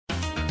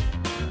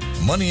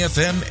Money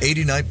FM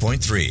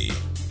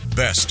 89.3.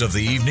 Best of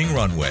the evening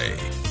runway.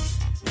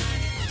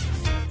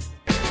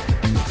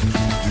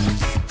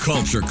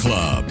 Culture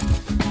Club.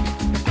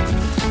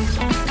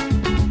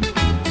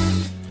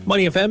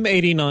 Money FM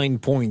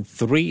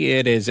 89.3.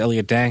 It is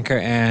Elliot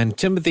Danker and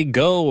Timothy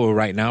Go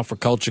right now for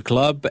Culture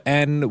Club.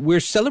 And we're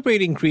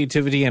celebrating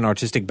creativity and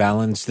artistic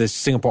balance. This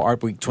Singapore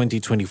Art Week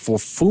 2024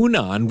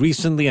 Funan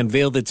recently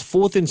unveiled its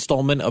fourth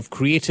installment of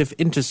Creative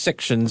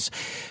Intersections,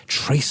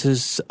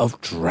 Traces of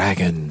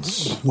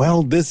Dragons.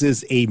 Well, this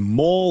is a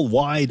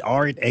mall-wide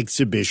art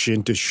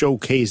exhibition to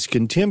showcase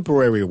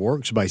contemporary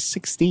works by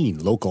 16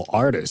 local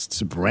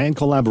artists, brand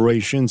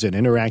collaborations, and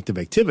interactive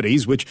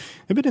activities, which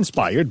have been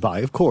inspired by,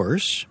 of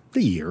course,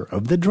 the Year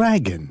of the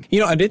Dragon. You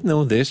know, I didn't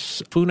know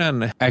this.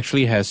 Funan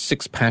actually has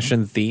 6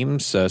 passion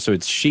themes. So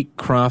it's chic,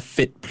 craft,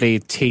 fit, play,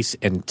 taste,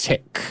 and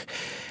tech.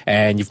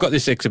 And you've got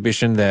this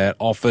exhibition that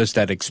offers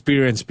that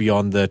experience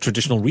beyond the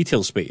traditional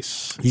retail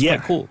space. It's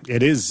quite cool.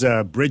 It is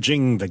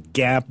bridging the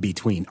gap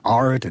between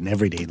art and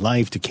everyday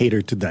life to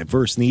cater to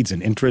diverse needs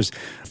and interests.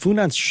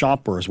 Funan's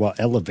shoppers while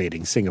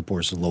elevating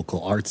Singapore's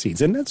local art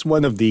scenes. And that's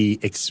one of the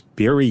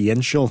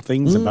experiential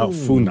things about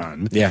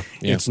Funan. Yeah.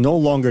 It's no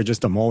longer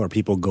just a mall where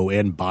people go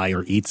in, buy,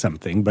 or eat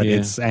something, but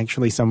it's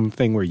actually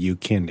something where you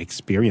can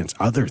experience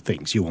other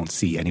things you won't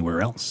see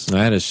anywhere else.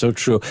 That is so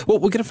true. Well,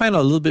 we're going to find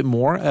out a little bit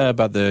more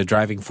about the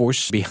driving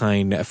force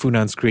behind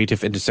Funan's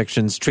Creative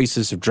Intersections,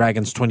 Traces of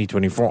Dragons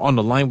 2024. On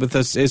the line with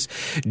us is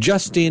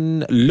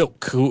Justin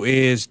Look, who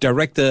is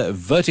Director,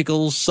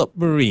 Vertical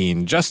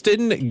Submarine.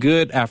 Justin,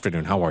 good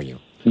afternoon. How are you?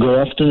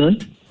 Good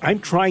afternoon. I'm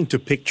trying to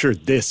picture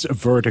this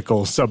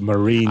vertical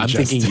submarine. I'm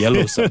thinking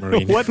yellow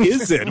submarine. What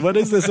is it? What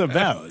is this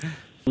about?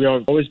 We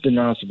have always been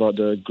asked about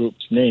the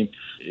group's name.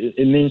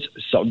 It means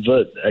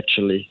subvert,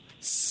 actually.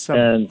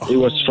 And it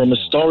was from a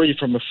story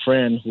from a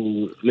friend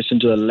who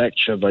listened to a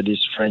lecture by this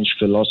French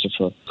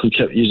philosopher who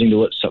kept using the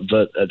word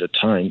subvert at the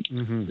time.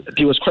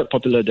 He was quite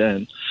popular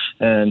then.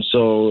 And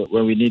so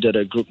when we needed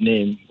a group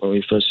name, when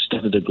we first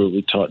started the group,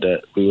 we thought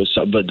that we would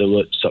subvert the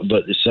word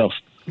subvert itself.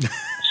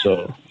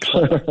 So.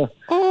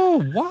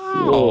 Oh,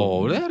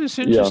 wow. That is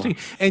interesting.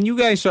 Yeah. And you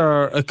guys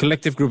are a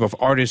collective group of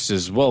artists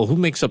as well. Who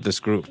makes up this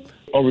group?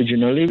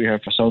 Originally, we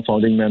have some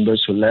founding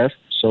members who left.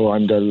 So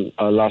I'm the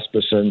last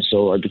person,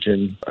 so I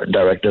became a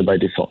director by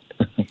default.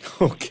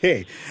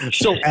 Okay.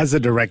 So as a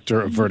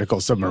director of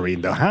Vertical Submarine,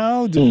 though,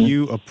 how do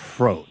you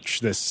approach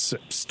this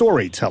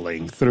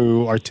storytelling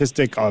through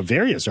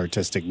various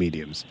artistic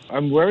mediums?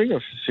 I'm wearing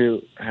a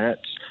few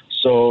hats.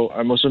 So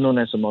I'm also known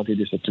as a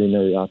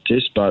multidisciplinary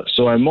artist, but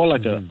so I'm more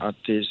like an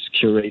artist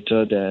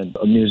curator than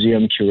a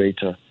museum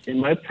curator. In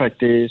my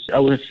practice, I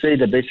would say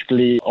that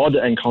basically all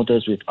the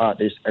encounters with art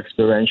is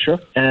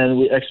experiential, and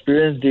we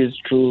experience this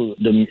through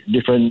the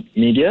different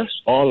media,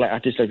 or like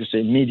artists like to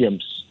say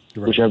mediums,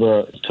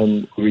 whichever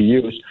term we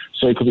use.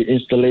 So it could be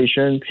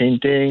installation,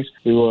 paintings.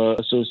 We will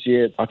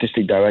associate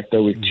artistic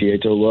director with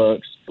theater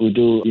works. We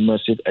do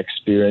immersive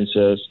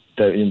experiences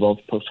that involve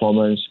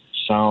performance,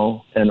 sound,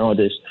 and all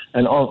this.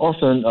 And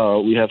often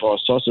we have our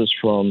sources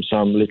from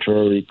some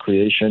literary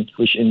creation,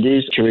 which in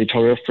this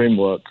curatorial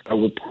framework, I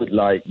would put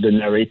like the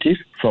narrative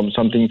from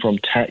something from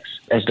text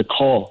as the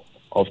core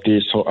of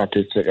this whole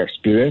artistic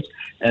experience.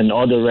 And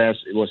all the rest,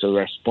 it was a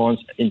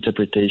response,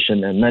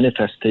 interpretation, and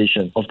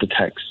manifestation of the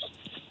text.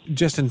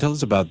 Justin, tell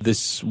us about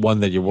this one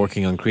that you're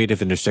working on,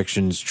 Creative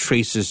Intersections,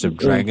 Traces of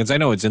Dragons. I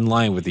know it's in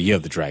line with the Year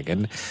of the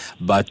Dragon,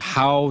 but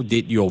how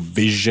did your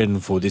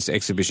vision for this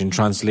exhibition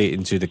translate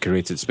into the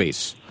curated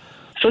space?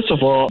 First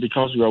of all,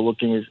 because we are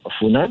working with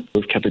Funan,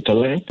 with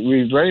capital N,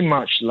 we very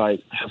much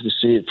have to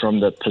see it from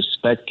the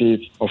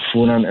perspective of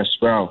Funan as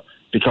well,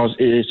 because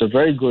it is a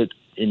very good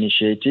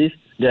initiative.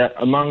 That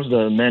amongst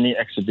the many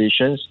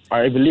exhibitions,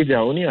 I believe there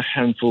are only a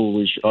handful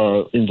which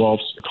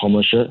involves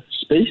commercial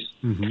space.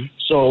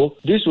 So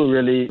this will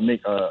really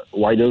make a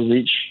wider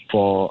reach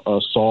for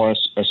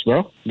SOAS as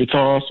well,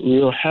 because we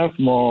will have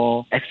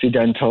more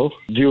accidental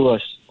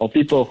viewers or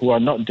people who are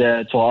not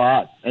there for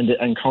art and they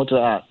encounter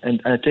art.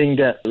 And I think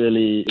that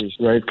really is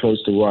very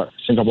close to what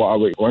Singapore Art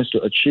Week wants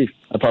to achieve,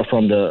 apart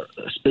from the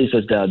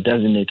spaces that are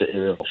designated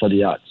area for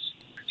the arts.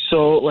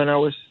 So when I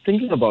was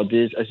thinking about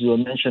this, as you were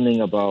mentioning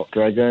about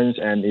dragons,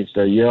 and it's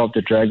the Year of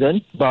the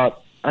Dragon,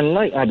 but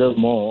unlike other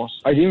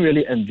malls, I didn't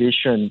really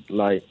envision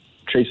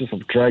Traces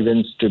of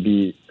Dragons to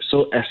be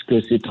so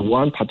exclusive to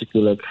one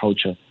particular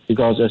culture.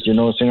 Because as you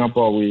know,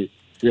 Singapore, we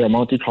are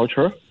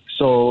multicultural.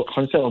 So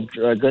concept of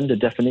dragon, the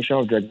definition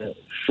of dragon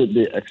should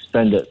be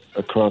expanded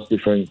across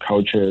different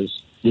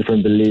cultures,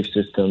 different belief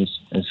systems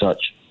and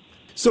such.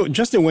 So,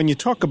 Justin, when you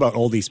talk about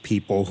all these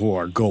people who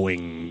are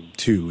going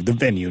to the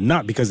venue,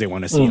 not because they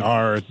want to see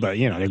art, but,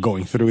 they're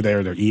going through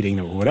there, they're eating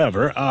or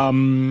whatever,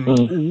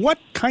 what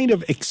kind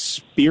of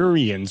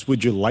experience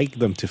would you like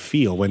them to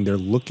feel when they're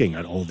looking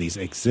at all these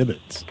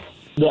exhibits?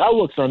 The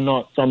artworks are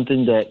not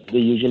something that they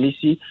usually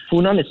see.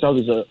 Funan itself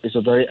is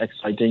a very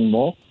exciting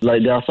mall.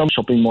 There are some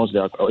shopping malls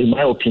that are, in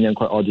my opinion,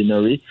 quite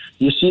ordinary.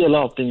 You see a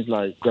lot of things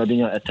like grabbing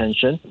your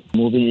attention,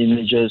 moving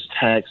images,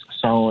 text,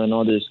 sound, and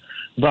all this.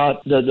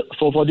 But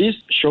for this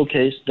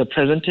showcase, the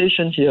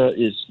presentation here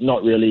is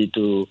not really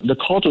the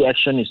call to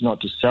action is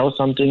not to sell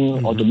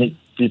something or to make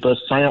people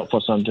sign up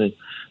for something.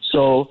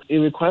 So it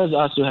requires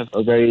us to have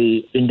a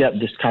very in-depth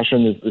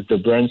discussion with the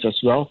brands as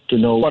well to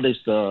know what is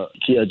the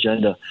key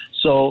agenda.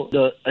 So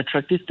the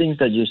attractive things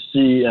that you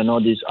see and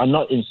all these are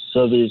not in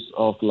service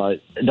of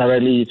like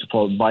directly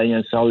for buying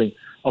and selling.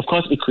 Of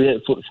course, it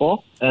creates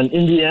footfall. And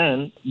in the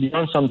end,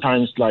 beyond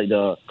sometimes like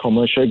the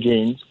commercial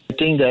gains, I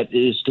think that it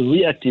is to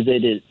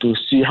reactivate it to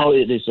see how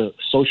it is a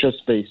social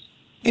space.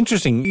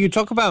 Interesting. You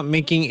talk about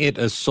making it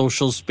a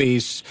social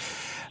space.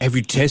 Have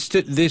you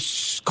tested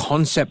this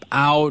concept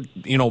out,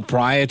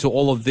 prior to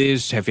all of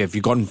this? Have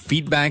you gotten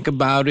feedback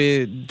about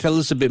it? Tell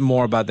us a bit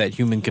more about that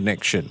human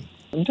connection.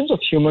 In terms of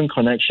human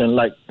connection,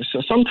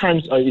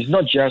 sometimes it's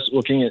not just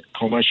working at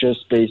commercial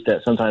space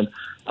that sometimes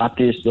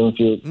artists don't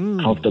feel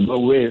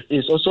comfortable with.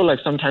 It's also like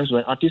sometimes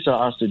when artists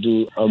are asked to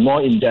do a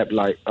more in-depth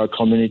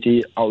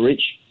community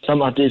outreach,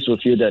 some artists will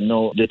feel that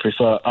no, they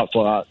prefer art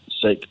for art's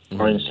sake,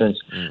 for instance.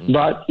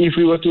 But if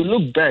we were to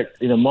look back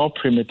in a more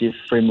primitive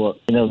framework,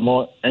 in a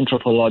more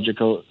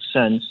anthropological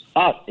sense,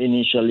 art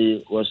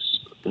initially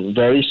was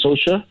very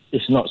social.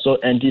 It's not so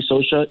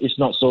antisocial. It's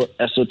not so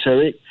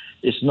esoteric.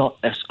 It's not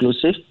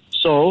exclusive.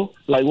 So,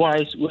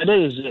 likewise, whether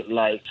is it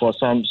like for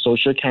some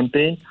social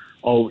campaign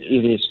or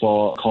if it's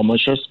for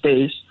commercial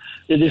space,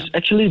 it is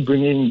actually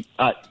bringing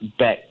art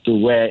back to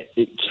where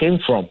it came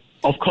from.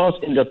 Of course,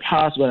 in the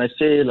past, when I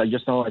say,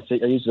 just now, I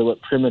use the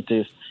word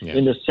primitive,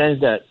 in the sense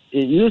that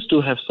it used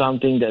to have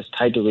something that's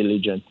tied to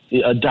religion.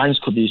 A dance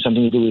could be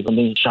something to do with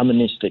something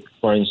shamanistic,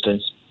 for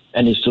instance,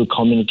 and it's to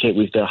communicate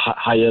with the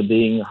higher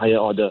being, higher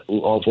order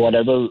of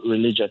whatever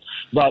religion.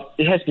 But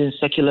it has been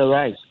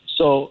secularized.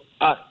 So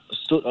art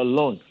stood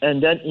alone.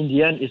 And then in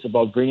the end, it's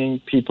about bringing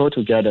people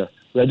together.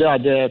 Whether are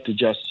there to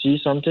just see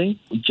something,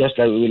 just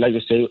like we like to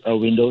say, a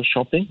window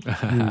shopping.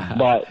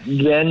 But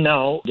then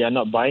now, they are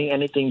not buying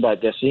anything,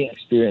 but they're seeing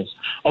experience.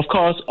 Of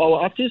course,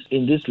 our artists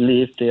in this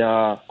list, they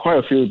are quite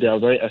a few. They are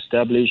very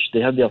established. They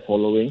have their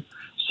following.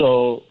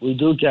 So we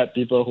do get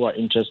people who are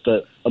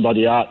interested about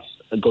the arts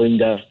going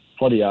there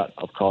for the art,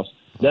 of course.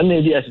 Then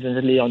maybe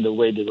accidentally on the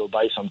way, they will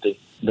buy something.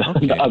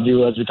 The art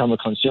viewers become a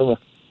consumer.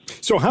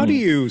 So how do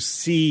you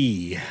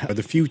see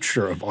the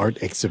future of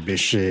art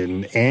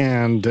exhibition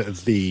and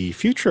the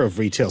future of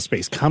retail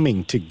space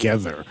coming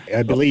together?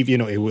 I believe,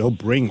 it will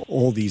bring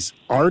all these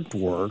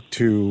artwork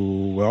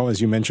to, well,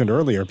 as you mentioned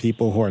earlier,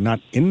 people who are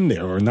not in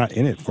there or not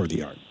in it for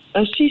the art.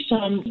 I see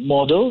some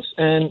models,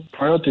 and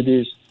prior to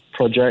this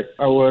project,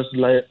 I was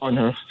on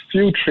a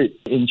field trip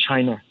in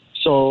China.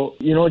 So,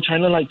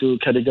 China like to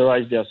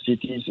categorize their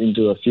cities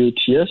into a few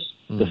tiers.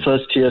 The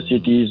first tier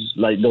cities,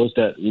 like those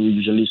that we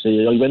usually say,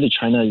 you went to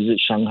China, is it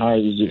Shanghai,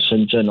 is it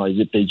Shenzhen, or is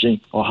it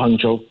Beijing or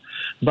Hangzhou?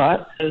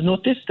 But I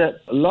noticed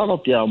that a lot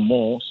of their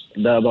malls,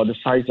 they're about the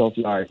size of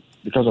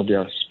because of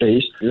their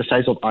space, the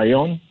size of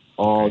Ion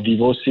or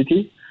Vivo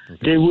City,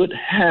 they would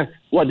have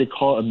what they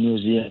call a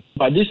museum.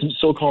 But this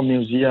so-called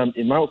museum,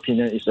 in my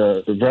opinion, is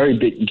a very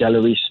big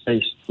gallery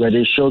space where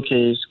they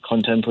showcase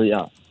contemporary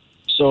art.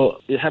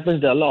 So it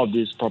happens that a lot of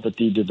these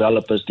property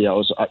developers, they are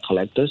also art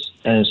collectors.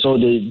 And so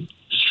they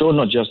show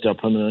not just their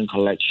permanent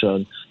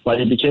collection,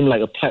 but it became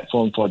like a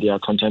platform for their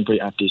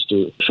contemporary artists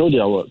to show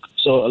their work.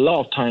 So a lot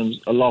of times,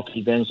 a lot of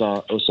events are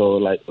also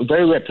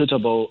very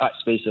reputable art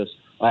spaces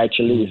are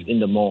actually within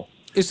the mall.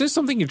 Is this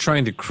something you're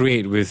trying to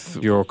create with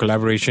your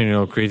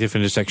collaboration, Creative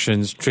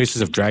Intersections,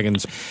 Traces of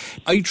Dragons?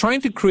 Are you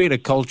trying to create a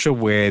culture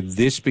where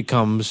this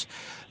becomes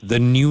the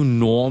new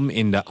norm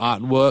in the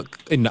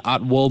artwork, in the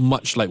art world,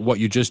 much like what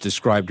you just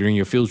described during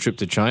your field trip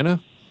to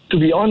China? To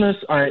be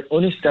honest, I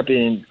only stepped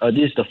in,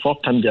 this is the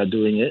fourth time they are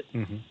doing it.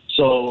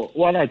 So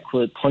what I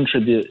could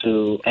contribute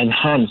to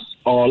enhance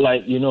or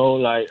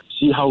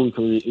see how we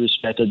could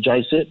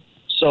re-strategize it.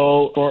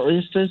 So for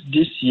instance,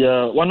 this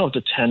year, one of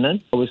the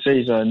tenants, I would say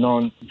is a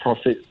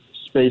non-profit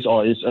space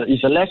or is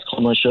a less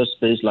commercial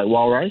space like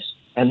Wild Rice.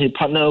 And he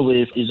partnered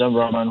with Izam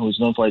Rahman, who is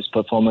known for his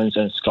performance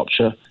and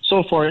sculpture.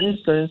 So, for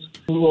instance,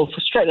 we will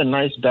strike a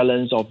nice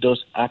balance of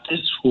those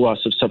artists who are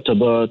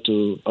susceptible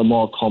to a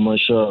more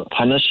commercial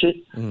partnership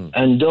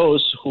and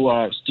those who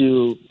are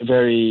still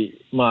very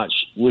much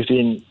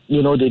within,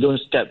 they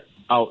don't step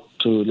out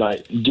to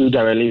do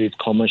directly with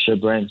commercial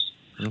brands.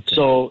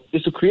 So,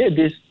 it's to create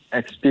this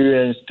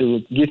experience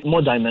to give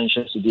more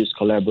dimensions to this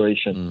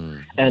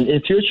collaboration. And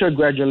in future,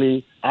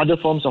 gradually, other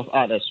forms of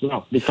art as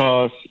well.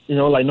 Because,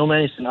 no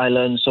man is an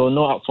island, so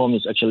no art form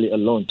is actually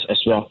alone as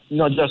well.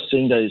 Not just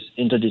saying that it's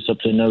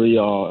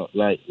interdisciplinary or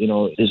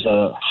it's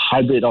a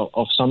hybrid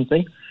of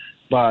something.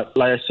 But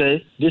like I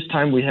say, this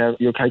time we have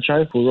Yu Kai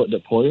Chai who wrote the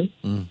poem.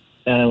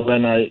 And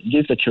when I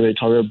give the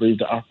curatorial brief,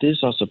 the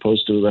artists are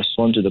supposed to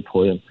respond to the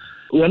poem.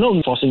 We are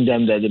not forcing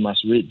them that they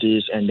must read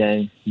this and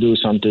then do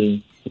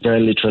something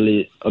very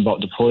literally about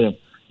the poem.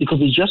 It could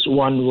be just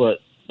one word,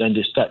 then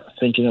they start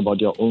thinking about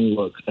their own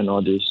work and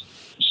all this.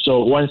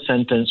 So one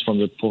sentence from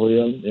the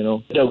poem,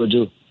 that will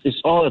do. It's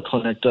all a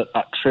connected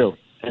art trail.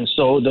 And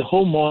so the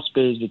whole mall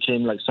space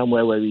became like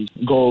somewhere where we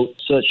go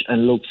search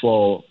and look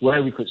for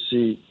where we could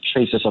see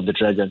traces of the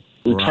dragon.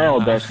 We try our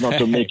best not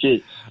to make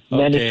it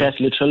manifest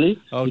literally,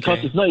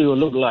 because if not, it will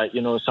look like,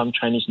 some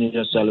Chinese New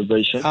Year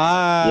celebration. Okay,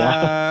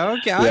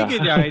 I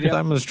get the idea.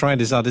 I'm just trying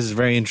this out. This is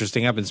very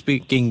interesting. I've been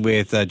speaking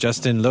with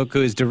Justin Look,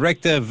 who is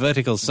Director of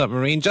Vertical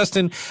Submarine.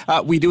 Justin,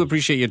 we do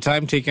appreciate your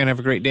time. Take care and have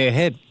a great day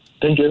ahead.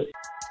 Thank you.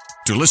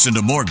 To listen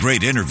to more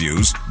great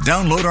interviews,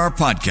 download our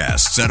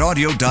podcasts at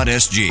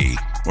audio.sg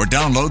or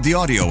download the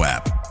audio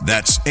app.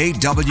 That's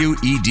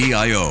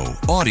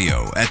AWEDIO,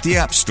 audio at the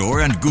App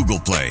Store and Google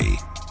Play.